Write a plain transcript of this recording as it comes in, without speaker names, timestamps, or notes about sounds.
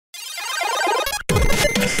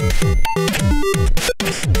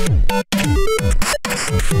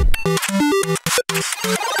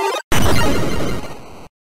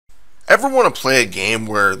Ever want to play a game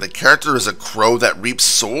where the character is a crow that reaps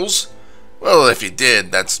souls? Well, if you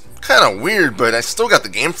did, that's kind of weird, but I still got the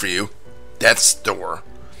game for you. Death's Door.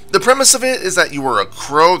 The premise of it is that you are a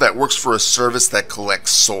crow that works for a service that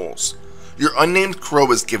collects souls. Your unnamed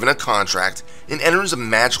crow is given a contract and enters a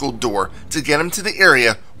magical door to get him to the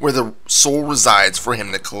area where the soul resides for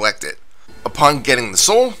him to collect it. Upon getting the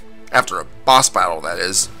soul, after a boss battle that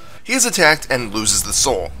is, he is attacked and loses the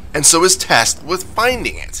soul, and so is tasked with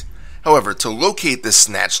finding it. However, to locate this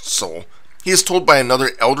snatched soul, he is told by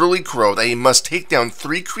another elderly crow that he must take down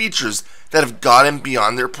 3 creatures that have gotten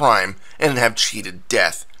beyond their prime and have cheated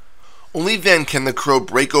death. Only then can the crow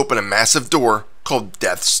break open a massive door called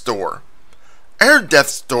Death's Door. I heard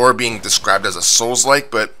Death's Door being described as a Soulslike,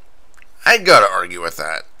 but I gotta argue with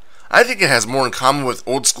that. I think it has more in common with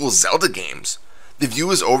old school Zelda games. The view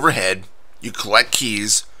is overhead, you collect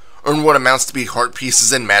keys, earn what amounts to be heart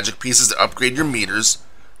pieces and magic pieces to upgrade your meters,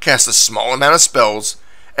 cast a small amount of spells,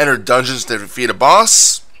 enter dungeons to defeat a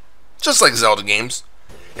boss, just like Zelda games.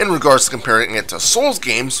 In regards to comparing it to Souls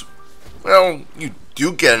games, well, you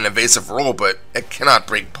do get an evasive roll, but it cannot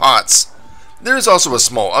break pots. There is also a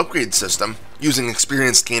small upgrade system, using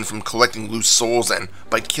experience gained from collecting loose souls and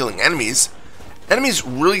by killing enemies. Enemies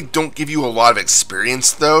really don't give you a lot of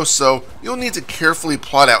experience though, so you'll need to carefully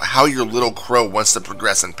plot out how your little crow wants to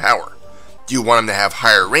progress in power. Do you want him to have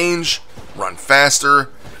higher range, run faster,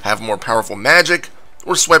 have more powerful magic,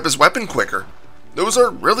 or swipe his weapon quicker? Those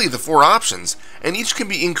are really the 4 options, and each can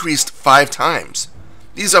be increased 5 times.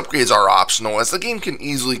 These upgrades are optional, as the game can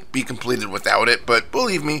easily be completed without it, but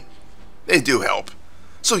believe me, they do help.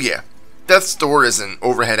 So yeah, Death's Door is an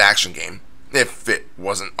overhead action game, if it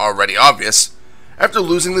wasn't already obvious. After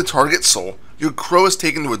losing the target soul, your crow is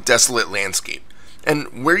taken to a desolate landscape,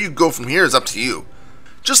 and where you go from here is up to you.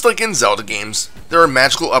 Just like in Zelda games, there are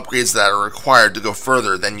magical upgrades that are required to go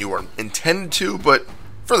further than you are intended to, but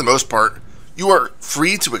for the most part, you are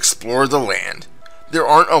free to explore the land. There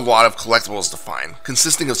aren't a lot of collectibles to find,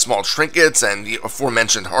 consisting of small trinkets and the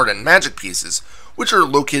aforementioned heart and magic pieces, which are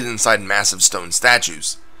located inside massive stone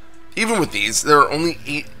statues. Even with these, there are only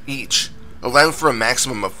 8 each, allowing for a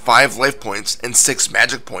maximum of 5 life points and 6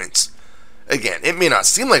 magic points. Again, it may not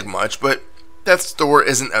seem like much, but Death's Door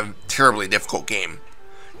isn't a terribly difficult game.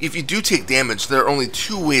 If you do take damage, there are only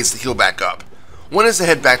 2 ways to heal back up. One is to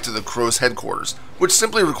head back to the crow's headquarters, which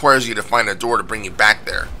simply requires you to find a door to bring you back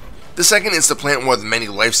there. The second is to plant one of the many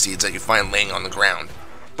life seeds that you find laying on the ground.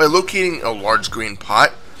 By locating a large green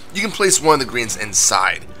pot, you can place one of the greens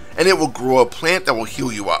inside, and it will grow a plant that will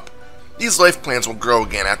heal you up. These life plants will grow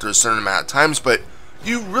again after a certain amount of times, but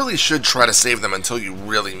you really should try to save them until you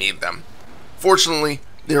really need them. Fortunately,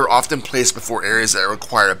 they are often placed before areas that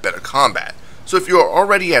require a bit of combat, so if you are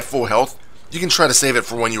already at full health, you can try to save it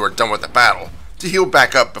for when you are done with the battle, to heal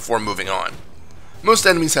back up before moving on. Most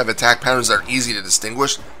enemies have attack patterns that are easy to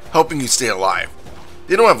distinguish, helping you stay alive.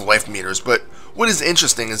 They don't have life meters, but what is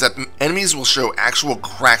interesting is that the enemies will show actual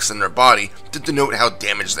cracks in their body to denote how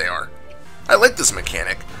damaged they are. I like this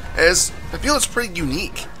mechanic, as I feel it's pretty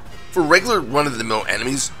unique. For regular run-of-the-mill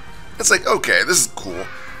enemies, it's like, okay, this is cool,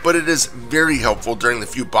 but it is very helpful during the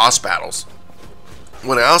few boss battles.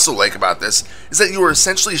 What I also like about this is that you are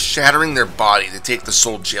essentially shattering their body to take the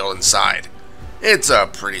soul jailed inside. It's a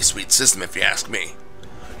pretty sweet system if you ask me.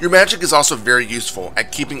 Your magic is also very useful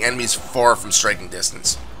at keeping enemies far from striking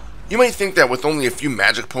distance. You might think that with only a few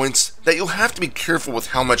magic points that you'll have to be careful with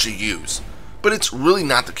how much you use, but it's really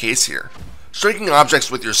not the case here. Striking objects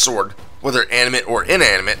with your sword, whether animate or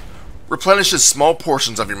inanimate, replenishes small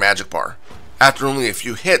portions of your magic bar. After only a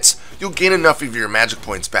few hits, you'll gain enough of your magic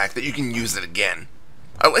points back that you can use it again.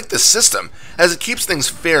 I like this system, as it keeps things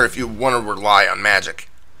fair if you want to rely on magic.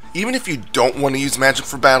 Even if you don't want to use magic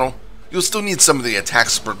for battle, you'll still need some of the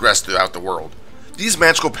attacks to progress throughout the world. These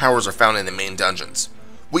magical powers are found in the main dungeons.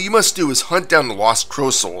 What you must do is hunt down the lost crow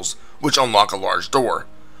souls, which unlock a large door.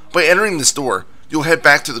 By entering this door, you'll head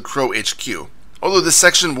back to the Crow HQ, although this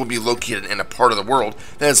section will be located in a part of the world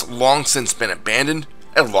that has long since been abandoned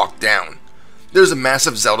and locked down. There's a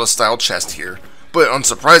massive Zelda-style chest here, but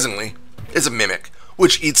unsurprisingly, it's a mimic,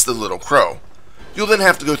 which eats the little crow. You'll then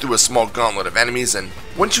have to go through a small gauntlet of enemies, and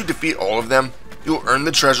once you defeat all of them, you'll earn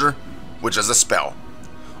the treasure, which is a spell.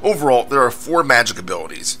 Overall, there are 4 magic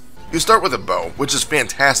abilities. You start with a bow, which is a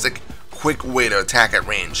fantastic, quick way to attack at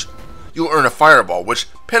range. You'll earn a fireball, which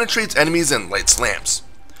penetrates enemies and lights lamps.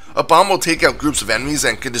 A bomb will take out groups of enemies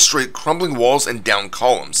and can destroy crumbling walls and down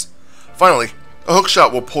columns. Finally, a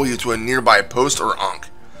hookshot will pull you to a nearby post or ankh.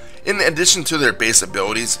 In addition to their base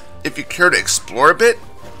abilities, if you care to explore a bit,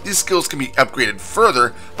 these skills can be upgraded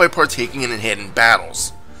further by partaking in hidden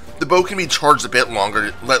battles. The bow can be charged a bit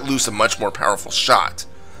longer to let loose a much more powerful shot.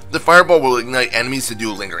 The fireball will ignite enemies to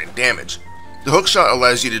do lingering damage. The hookshot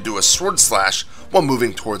allows you to do a sword slash while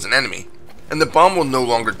moving towards an enemy, and the bomb will no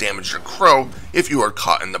longer damage your crow if you are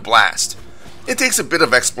caught in the blast. It takes a bit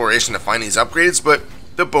of exploration to find these upgrades, but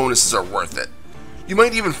the bonuses are worth it. You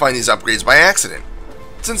might even find these upgrades by accident.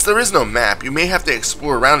 Since there is no map, you may have to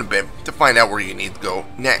explore around a bit to find out where you need to go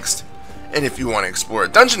next. And if you want to explore a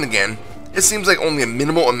dungeon again, it seems like only a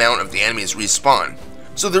minimal amount of the enemies respawn,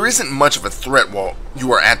 so there isn't much of a threat while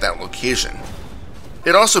you are at that location.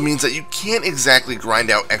 It also means that you can't exactly grind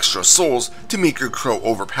out extra souls to make your crow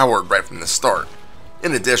overpowered right from the start.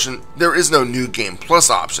 In addition, there is no New Game Plus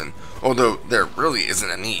option, although there really isn't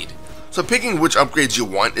a need. So picking which upgrades you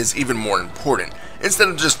want is even more important, instead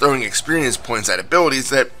of just throwing experience points at abilities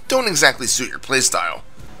that don't exactly suit your playstyle.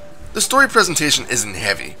 The story presentation isn't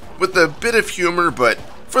heavy, with a bit of humor, but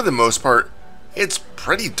for the most part, it's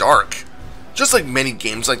pretty dark. Just like many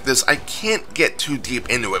games like this, I can't get too deep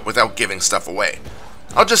into it without giving stuff away.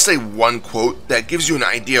 I'll just say one quote that gives you an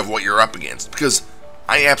idea of what you're up against, because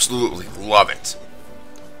I absolutely love it.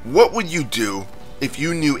 What would you do if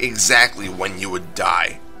you knew exactly when you would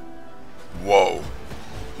die? Whoa,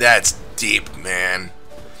 that's deep, man.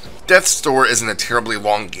 Death's Door isn't a terribly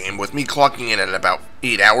long game, with me clocking in at about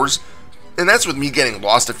 8 hours, and that's with me getting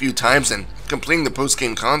lost a few times and completing the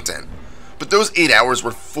post-game content. But those 8 hours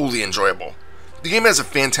were fully enjoyable. The game has a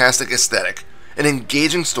fantastic aesthetic, an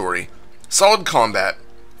engaging story, solid combat,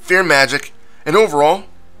 fair magic, and overall,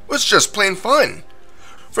 it's just plain fun.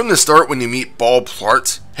 From the start, when you meet Ball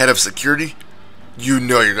Plart, head of security, you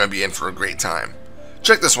know you're going to be in for a great time.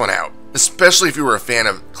 Check this one out, especially if you were a fan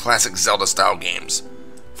of classic Zelda-style games.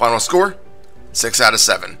 Final score? 6 out of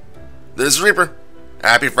 7. This is Reaper.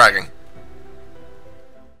 Happy fragging.